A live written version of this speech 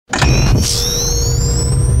Welcome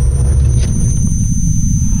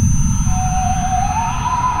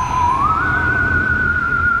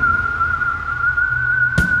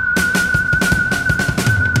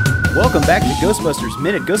back to Ghostbusters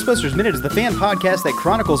Minute. Ghostbusters Minute is the fan podcast that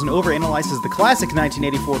chronicles and overanalyzes the classic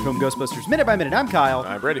 1984 film Ghostbusters minute by minute. I'm Kyle.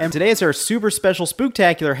 I'm Brady. And today is our super special,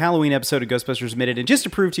 spooktacular Halloween episode of Ghostbusters Minute. And just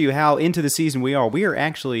to prove to you how into the season we are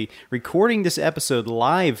actually recording this episode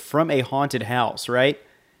live from a haunted house, right?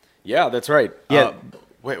 Yeah, that's right. Yeah.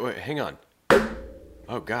 Wait, hang on.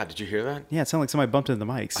 Oh, God, did you hear that? Yeah, it sounded like somebody bumped into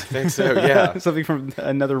the mics. I think so, yeah. Something from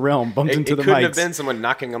another realm bumped into the mics. It couldn't have been someone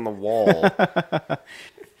knocking on the wall.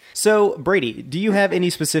 So, Brady, do you have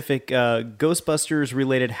any specific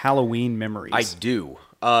Ghostbusters-related Halloween memories? I do.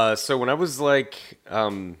 So when I was like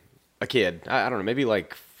a kid, I don't know, maybe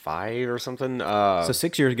like 5 or something. So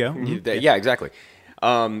 6 years ago? Mm-hmm. Yeah, exactly.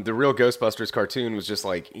 The real Ghostbusters cartoon was just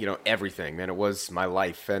like, everything, man. It was my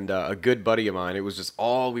life. And a good buddy of mine, it was just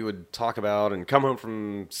all we would talk about and come home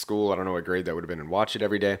from school, I don't know what grade that would have been, and watch it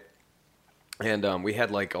every day. And we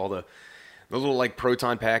had like all the little like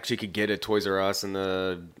proton packs you could get at Toys R Us and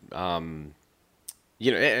the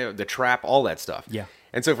trap, all that stuff. Yeah.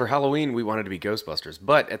 And so for Halloween, we wanted to be Ghostbusters.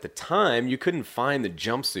 But at the time, you couldn't find the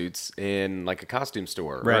jumpsuits in like a costume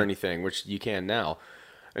store or anything, which you can now.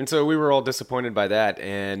 And so we were all disappointed by that.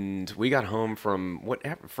 And we got home from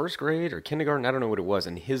first grade or kindergarten, I don't know what it was.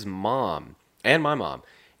 And his mom and my mom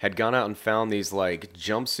had gone out and found these like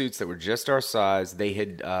jumpsuits that were just our size. They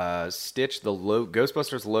had stitched the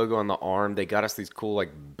Ghostbusters logo on the arm. They got us these cool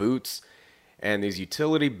like boots and these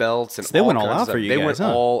utility belts, and so they went all out for you guys. They went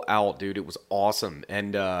all out, dude. It was awesome.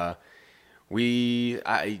 And I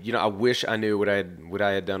wish I knew what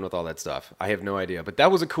I had done with all that stuff. I have no idea, but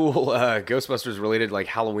that was a cool Ghostbusters related like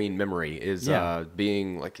Halloween memory.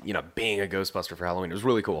 Being a Ghostbuster for Halloween. It was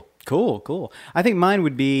really cool. Cool. I think mine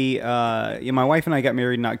would be, my wife and I got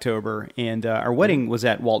married in October, and our wedding was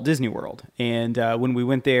at Walt Disney World. And when we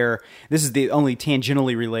went there, this is the only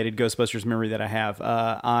tangentially related Ghostbusters memory that I have.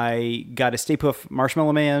 I got a Stay Puft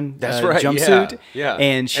Marshmallow Man jumpsuit. Yeah.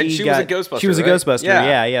 And she was a Ghostbuster, She was a Ghostbuster,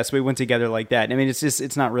 yeah. So we went together like that. I mean,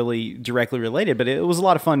 it's not really directly related, but it was a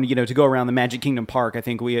lot of fun, to go around the Magic Kingdom Park. I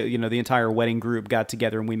think we, the entire wedding group got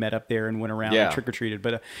together and we met up there and went around and trick-or-treated.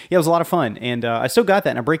 But it was a lot of fun. And I still got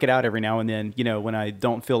that, and I break it out every now and then, when I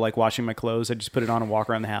don't feel like washing my clothes, I just put it on and walk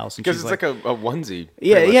around the house. Because it's like a onesie.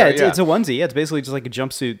 Yeah, it's a onesie. Yeah, it's basically just like a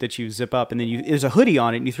jumpsuit that you zip up, and then there's a hoodie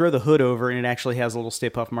on it, and you throw the hood over, and it actually has a little Stay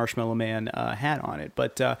Puft Marshmallow Man hat on it.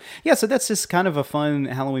 But so that's just kind of a fun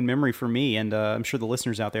Halloween memory for me, and I'm sure the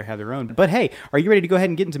listeners out there have their own. But hey, are you ready to go ahead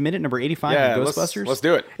and get into minute number 85 of Ghostbusters? Let's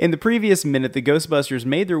do it. In the previous minute, the Ghostbusters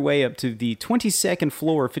made their way up to the 22nd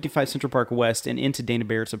floor of 55 Central Park West and into Dana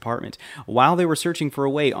Barrett's apartment. While they were searching for a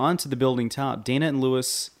way onto the building top, Dana and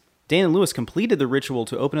Lewis completed the ritual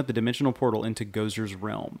to open up the dimensional portal into Gozer's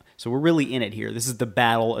realm. So we're really in it here. This is the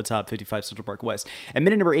battle atop 55 Central Park West. At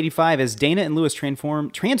minute number 85, as Dana and Lewis transform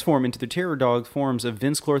into the terror dog forms of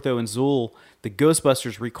Vince Clortho and Zuul, the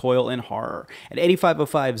Ghostbusters recoil in horror. At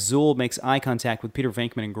 85:05, Zuul makes eye contact with Peter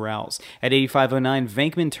Venkman and growls. At 85:09,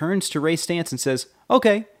 Venkman turns to Ray Stantz and says,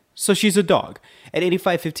 "Okay, so she's a dog." At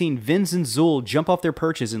 85:15, Vince and Zuul jump off their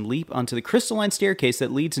perches and leap onto the crystalline staircase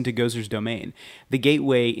that leads into Gozer's domain. The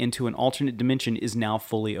gateway into an alternate dimension is now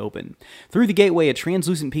fully open. Through the gateway, a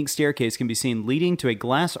translucent pink staircase can be seen leading to a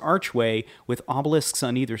glass archway with obelisks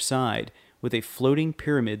on either side, with a floating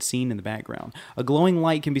pyramid seen in the background. A glowing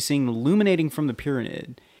light can be seen illuminating from the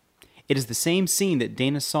pyramid. It is the same scene that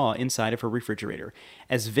Dana saw inside of her refrigerator.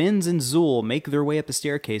 As Vince and Zuul make their way up the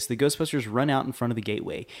staircase, the Ghostbusters run out in front of the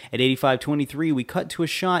gateway. At 85:23, we cut to a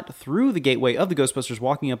shot through the gateway of the Ghostbusters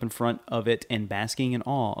walking up in front of it and basking in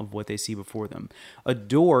awe of what they see before them. A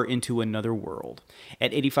door into another world.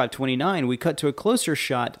 At 85:29, we cut to a closer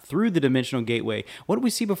shot through the dimensional gateway. What we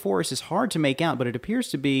see before us is hard to make out, but it appears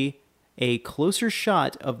to be a closer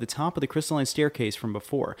shot of the top of the crystalline staircase from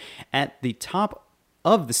before. At the top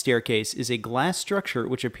of the staircase is a glass structure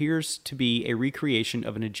which appears to be a recreation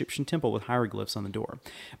of an Egyptian temple with hieroglyphs on the door.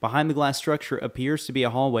 Behind the glass structure appears to be a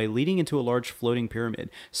hallway leading into a large floating pyramid.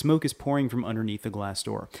 Smoke is pouring from underneath the glass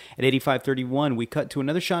door. At 85:31, we cut to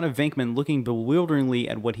another shot of Venkman looking bewilderingly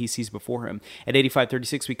at what he sees before him. At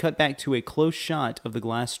 85:36, we cut back to a close shot of the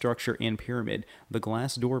glass structure and pyramid. The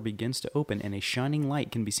glass door begins to open, and a shining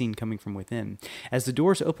light can be seen coming from within. As the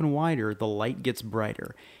doors open wider, the light gets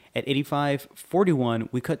brighter. At 85:41,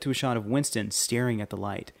 we cut to a shot of Winston staring at the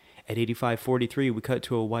light. At 8543, we cut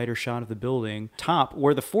to a wider shot of the building top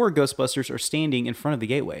where the 4 Ghostbusters are standing in front of the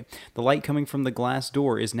gateway. The light coming from the glass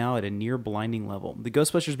door is now at a near blinding level. The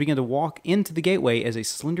Ghostbusters begin to walk into the gateway as a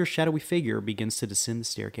slender, shadowy figure begins to descend the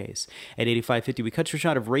staircase. At 8550, we cut to a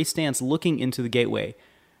shot of Ray Stantz looking into the gateway.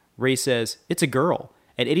 Ray says, "It's a girl."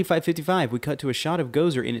 At 8555, we cut to a shot of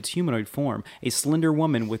Gozer in its humanoid form, a slender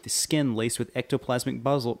woman with skin laced with ectoplasmic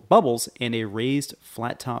bubbles and a raised,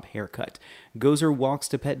 flat-top haircut. Gozer walks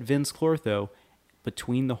to pet Vince Clortho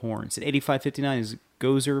between the horns. At 8559, as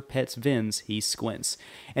Gozer pets Vince, he squints.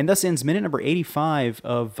 And thus ends minute number 85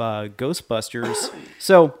 of Ghostbusters.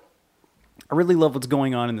 So, I really love what's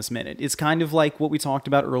going on in this minute. It's kind of like what we talked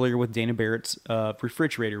about earlier with Dana Barrett's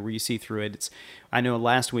refrigerator, where you see through it. I know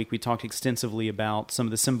last week we talked extensively about some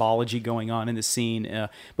of the symbology going on in the scene,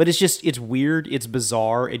 but it's weird, it's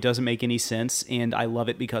bizarre, it doesn't make any sense, and I love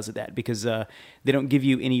it because of that, because they don't give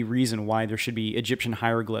you any reason why there should be Egyptian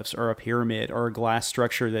hieroglyphs or a pyramid or a glass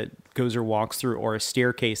structure that Gozer walks through or a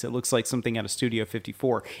staircase that looks like something out of Studio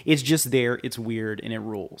 54. It's just there, it's weird, and it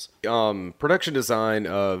rules. Production design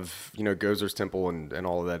of, Gozer's temple and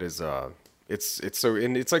all of that is it's so,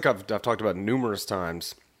 and it's like I've talked about numerous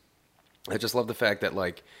times. I just love the fact that,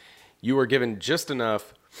 like, you are given just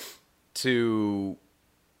enough to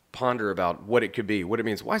ponder about what it could be, what it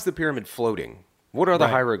means. Why is the pyramid floating? What are the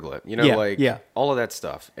hieroglyphs? All of that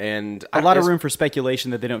stuff. And a lot of room for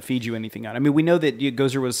speculation that they don't feed you anything on. I mean, we know that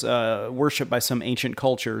Gozer was worshipped by some ancient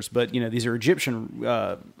cultures, but, these are Egyptian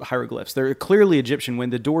hieroglyphs. They're clearly Egyptian.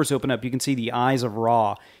 When the doors open up, you can see the eyes of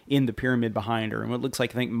Ra in the pyramid behind her. And what looks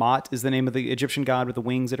like, I think, Mot is the name of the Egyptian god with the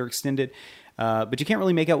wings that are extended. But you can't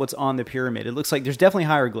really make out what's on the pyramid. It looks like there's definitely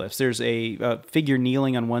hieroglyphs. There's a figure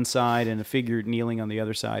kneeling on one side and a figure kneeling on the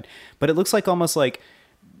other side. But it looks like almost like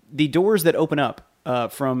the doors that open up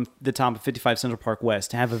from the top of 55 Central Park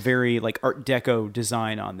West have a very like Art Deco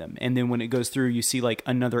design on them. And then when it goes through, you see like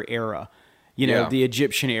another era, the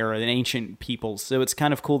Egyptian era, the ancient peoples. So it's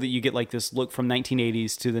kind of cool that you get like this look from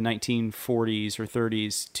 1980s to the 1940s or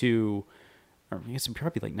 30s to, or I guess it's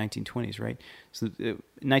probably like 1920s, right? So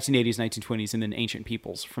 1980s, 1920s, and then ancient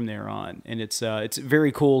peoples from there on. And it's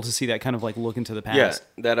very cool to see that kind of like look into the past.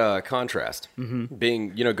 Yeah, that contrast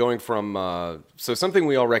being, going from, so something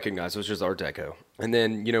we all recognize, which is Art Deco. And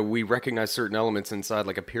then, we recognize certain elements inside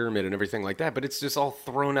like a pyramid and everything like that, but it's just all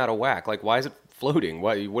thrown out of whack. Like, why is it floating?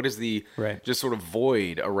 What is the just sort of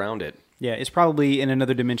void around it? Yeah, it's probably in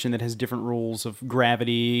another dimension that has different rules of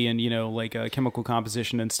gravity and, like chemical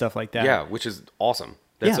composition and stuff like that. Yeah, which is awesome.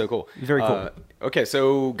 That's so cool. Very cool. Okay,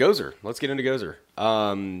 so Gozer. Let's get into Gozer.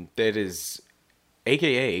 That is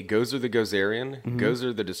a.k.a. Gozer the Gozerian,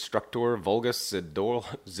 Gozer the Destructor, Vulgus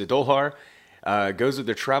Zidolhar, Gozer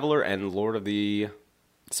the Traveler, and Lord of the...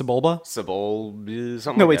 Sebulba?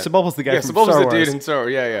 Something no, like wait, that. Sebulba's the guy from Sebulba's Star the Wars. dude in Star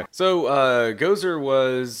Wars. Yeah. So Gozer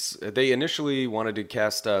was... They initially wanted to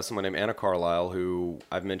cast someone named Anna Carlisle, who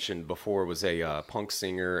I've mentioned before was a punk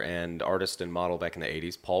singer and artist and model back in the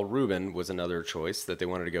 80s. Paul Rubin was another choice that they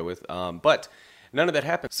wanted to go with. But none of that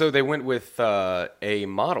happened. So they went with a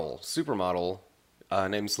supermodel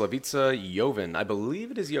named Slavica Jovan. I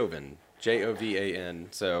believe it is Jovan. Jovan.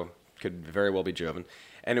 So could very well be Jovan.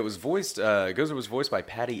 And it was voiced, Gozer was voiced by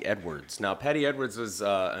Patty Edwards. Now, Patty Edwards was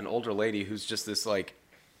an older lady who's just this, like,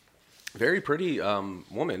 very pretty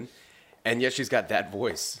woman, and yet she's got that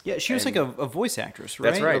voice. Yeah, she was like a voice actress,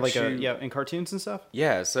 right? That's right. Or like in cartoons and stuff?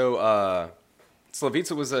 Yeah, so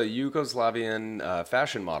Slavica was a Yugoslavian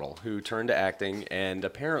fashion model who turned to acting and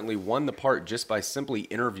apparently won the part just by simply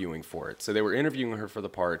interviewing for it. So they were interviewing her for the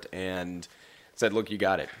part and said, look, you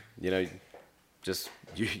got it. Just,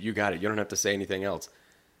 you got it. You don't have to say anything else.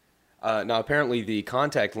 Now, apparently, the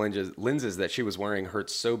contact lenses that she was wearing hurt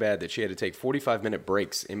so bad that she had to take 45-minute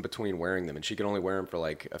breaks in between wearing them, and she could only wear them for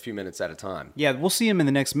like a few minutes at a time. Yeah, we'll see them in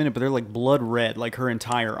the next minute, but they're like blood red, like her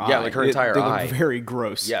entire eye. Yeah, like her entire eye. They look very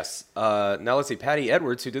gross. Yes. Now let's see. Patty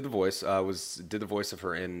Edwards, who did the voice, did the voice of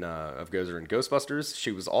her in of Gozer in Ghostbusters.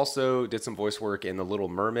 She was also did some voice work in The Little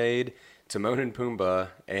Mermaid, Timon and Pumbaa,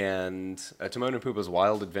 and Timon and Pumbaa's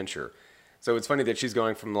Wild Adventure. So it's funny that she's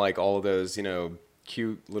going from like all of those,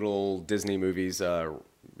 cute little Disney movies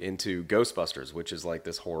into Ghostbusters, which is like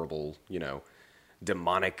this horrible,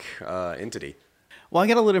 demonic entity. Well, I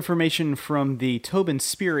got a little information from the Tobin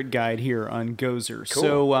Spirit Guide here on Gozer. Cool.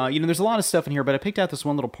 So, there's a lot of stuff in here, but I picked out this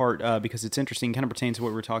one little part because it's interesting, kind of pertains to what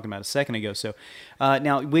we were talking about a second ago. So,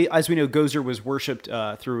 now, as we know, Gozer was worshipped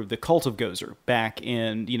through the cult of Gozer back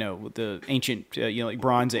in, the ancient, like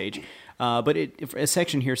Bronze Age. But a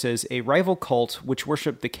section here says, a rival cult which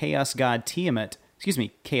worshipped the chaos god Tiamat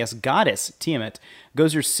chaos goddess Tiamat,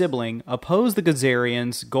 Gozer's sibling, opposed the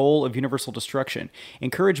Gozerians' goal of universal destruction.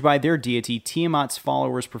 Encouraged by their deity, Tiamat's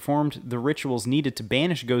followers performed the rituals needed to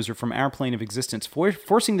banish Gozer from our plane of existence,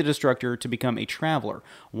 forcing the destructor to become a traveler,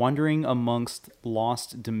 wandering amongst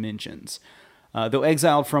lost dimensions. Though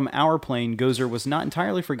exiled from our plane, Gozer was not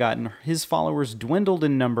entirely forgotten. His followers dwindled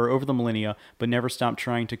in number over the millennia, but never stopped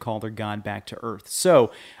trying to call their god back to Earth.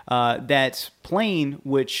 So, that plane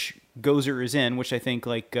which Gozer is in, which I think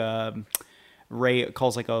Ray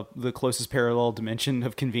calls the closest parallel dimension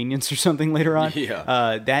of convenience or something later on.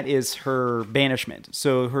 Yeah. That is her banishment.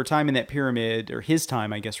 So her time in that pyramid, or his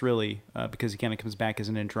time, I guess, really, because he kind of comes back as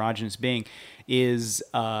an androgynous being, is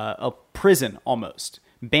a prison almost.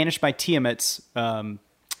 Banished by Tiamat's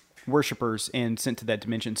worshippers and sent to that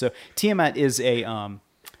dimension. So Tiamat is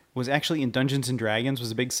was actually in Dungeons and Dragons,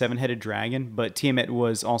 was a big 7-headed dragon, but Tiamat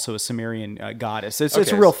was also a Sumerian goddess. So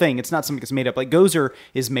it's a real thing. It's not something that's made up. Like Gozer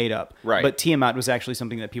is made up, right? But Tiamat was actually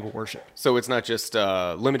something that people worship. So it's not just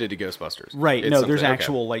limited to Ghostbusters, right? No, there's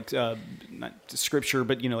actual not scripture,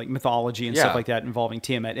 but like mythology and stuff like that involving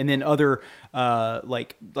Tiamat, and then other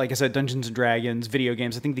like I said, Dungeons and Dragons, video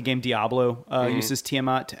games. I think the game Diablo uses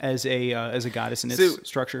Tiamat as a goddess in its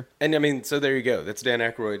structure. And I mean, so there you go. That's Dan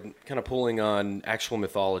Aykroyd kind of pulling on actual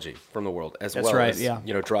mythology from the world, as well as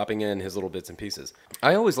dropping in his little bits and pieces.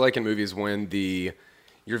 I always like in movies when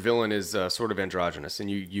your villain is sort of androgynous, and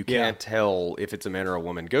you can't tell if it's a man or a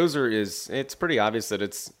woman. Gozer it's pretty obvious that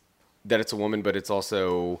it's a woman, but it's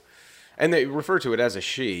also, and they refer to it as a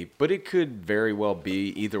she, but it could very well be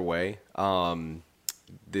either way.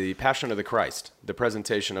 The Passion of the Christ, the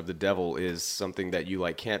presentation of the devil, is something that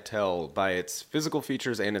you can't tell by its physical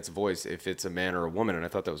features and its voice if it's a man or a woman, and I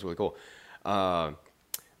thought that was really cool.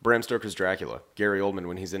 Bram Stoker's Dracula, Gary Oldman,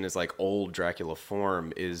 when he's in his old Dracula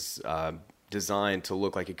form, is designed to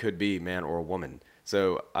look like it could be man or a woman.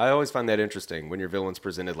 So I always find that interesting when your villain's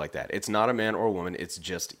presented like that. It's not a man or a woman, it's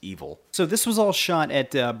just evil. So this was all shot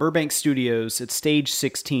at Burbank Studios at Stage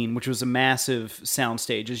 16, which was a massive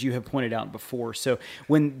soundstage, as you have pointed out before. So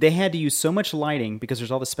when they had to use so much lighting, because there's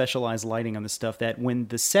all the specialized lighting on this stuff, that when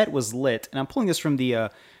the set was lit, and I'm pulling this from the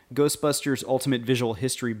Ghostbusters Ultimate Visual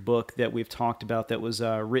History book that we've talked about, that was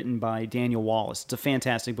written by Daniel Wallace. It's a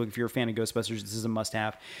fantastic book. If you're a fan of Ghostbusters, this is a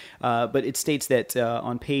must-have. But it states that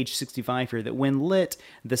on page 65 here, that when lit,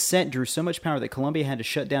 the set drew so much power that Columbia had to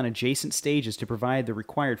shut down adjacent stages to provide the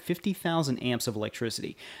required 50,000 amps of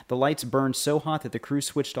electricity. The lights burned so hot that the crew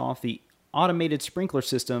switched off the automated sprinkler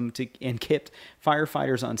system and kept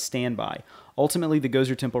firefighters on standby. Ultimately, the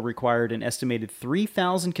Gozer Temple required an estimated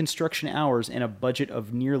 3,000 construction hours and a budget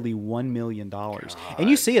of nearly $1 million. God. And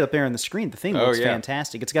you see it up there on the screen. The thing looks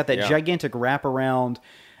fantastic. It's got that gigantic wraparound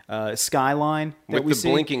skyline that with the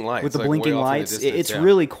blinking lights. With the blinking lights, it's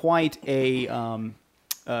really quite a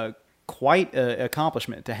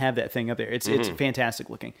accomplishment to have that thing up there. It's fantastic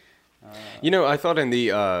looking. I thought in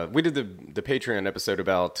we did the Patreon episode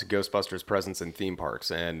about Ghostbusters' presence in theme parks,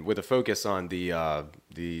 and with a focus on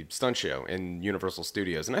the stunt show in Universal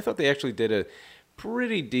Studios, and I thought they actually did a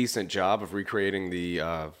pretty decent job of recreating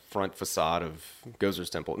the front facade of Gozer's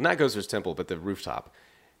Temple. Not Gozer's Temple, but the rooftop,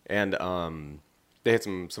 and they had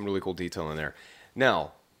some really cool detail in there.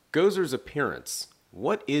 Now, Gozer's appearance.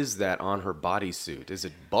 What is that on her bodysuit? Is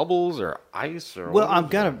it bubbles or ice or? Well, I've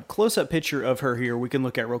got a close-up picture of her here. We can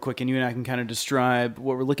look at real quick, and you and I can kind of describe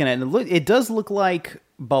what we're looking at. And it does look like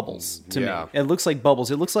bubbles to me. It looks like bubbles.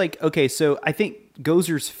 It looks like, okay, so I think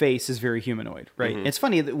Gozer's face is very humanoid, right? It's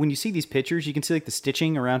funny that when you see these pictures, you can see the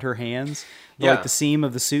stitching around her hands, the seam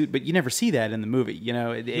of the suit, but you never see that in the movie.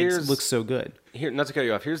 It looks so good. Here, not to cut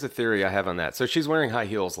you off, here's the theory I have on that. So she's wearing high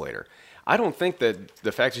heels later. I don't think that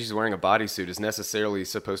the fact that she's wearing a bodysuit is necessarily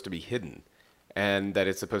supposed to be hidden, and that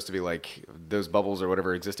it's supposed to be like those bubbles or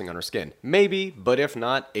whatever existing on her skin. Maybe, but if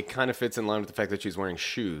not, it kind of fits in line with the fact that she's wearing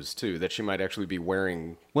shoes, too, that she might actually be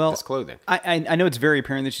wearing this clothing. I know it's very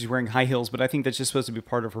apparent that she's wearing high heels, but I think that's just supposed to be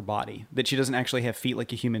part of her body, that she doesn't actually have feet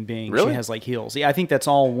like a human being. Really? She has heels. Yeah, I think that's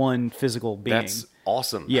all one physical being. That's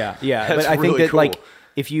awesome. Yeah. That's but I think really that cool.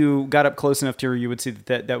 if you got up close enough to her, you would see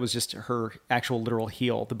that was just her actual literal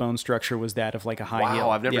heel. The bone structure was that of a high heel. Wow,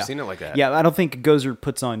 I've never seen it like that. Yeah, I don't think Gozer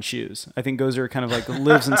puts on shoes. I think Gozer kind of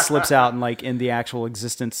lives and slips out, and in the actual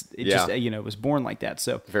existence, it just was born like that.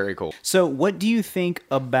 So very cool. So what do you think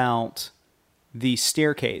about the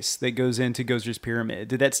staircase that goes into Gozer's pyramid?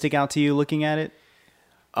 Did that stick out to you looking at it?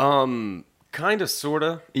 Kind of, sort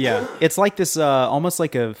of. Yeah, it's like this, almost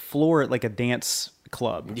like a floor at a dance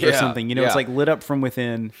club or Yeah, something. You know, it's yeah. like lit up from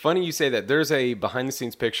within. Funny you say that. There's a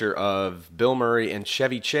behind-the-scenes picture of Bill Murray and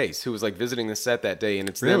Chevy Chase, who was like visiting the set that day, and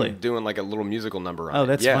it's Really? them doing like a little musical number on it. Oh,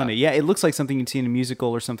 that's funny. Yeah, it looks like something you'd see in a musical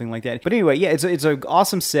or something like that. But anyway, yeah, it's an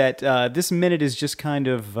awesome set. This minute is just kind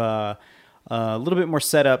of a little bit more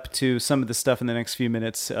set up to some of the stuff in the next few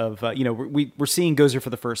minutes of, we're seeing Gozer for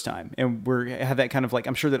the first time. And we have that kind of like,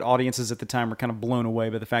 I'm sure that audiences at the time were kind of blown away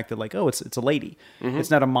by the fact that like, oh, it's a lady. Mm-hmm. It's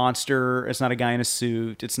not a monster. It's not a guy in a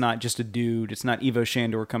suit. It's not just a dude. It's not Ivo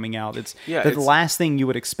Shandor coming out. The last thing you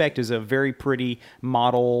would expect is a very pretty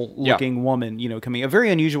model looking woman, coming. A very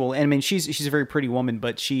unusual. And I mean, she's a very pretty woman,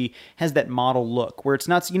 but she has that model look where it's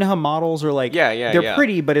not, how models are like, they're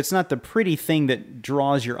pretty, but it's not the pretty thing that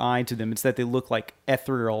draws your eye to them. It's that they look like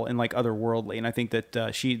ethereal and like otherworldly, and I think that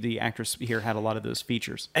the actress here had a lot of those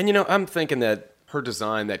features. And I'm thinking that her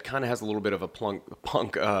design that kind of has a little bit of a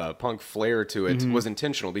punk flair to it was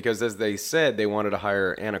intentional, because as they said, they wanted to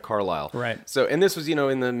hire Anna Carlisle. Right. So, and this was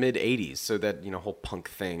in the mid '80s, so that whole punk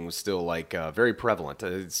thing was still like very prevalent.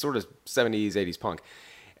 It's sort of '70s, '80s punk,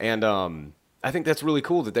 and I think that's really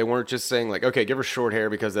cool that they weren't just saying like, okay, give her short hair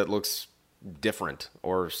because that looks different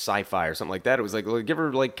or sci-fi or something like that. It was like, give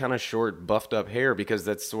her like kind of short buffed up hair because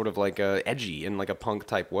that's sort of like edgy in like a punk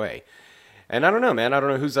type way. And I don't know, man, I don't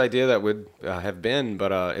know whose idea that would have been,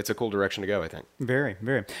 but it's a cool direction to go, I think. Very,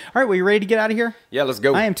 very. All right, well, you ready to get out of here? Yeah, let's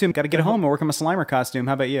go. I am too. Got to get home and work on my Slimer costume.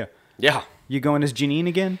 How about you? Yeah. You going as Janine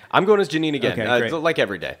again? I'm going as Janine again, Okay, great. like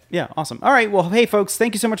every day. Yeah, awesome. All right, well, hey, folks,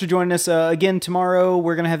 thank you so much for joining us. Again, tomorrow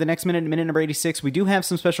we're going to have the next minute number 86. We do have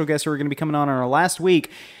some special guests who are going to be coming on our last week.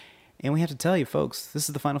 And we have to tell you, folks, this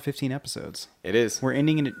is the final 15 episodes. It is. We're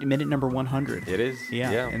ending in minute number 100. It is.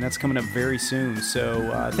 Yeah, and that's coming up very soon.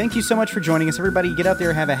 So thank you so much for joining us. Everybody, get out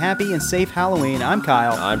there, have a happy and safe Halloween. I'm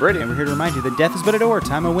Kyle. I'm Brady. And we're here to remind you that death is but a door,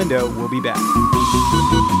 time a window. We'll be back.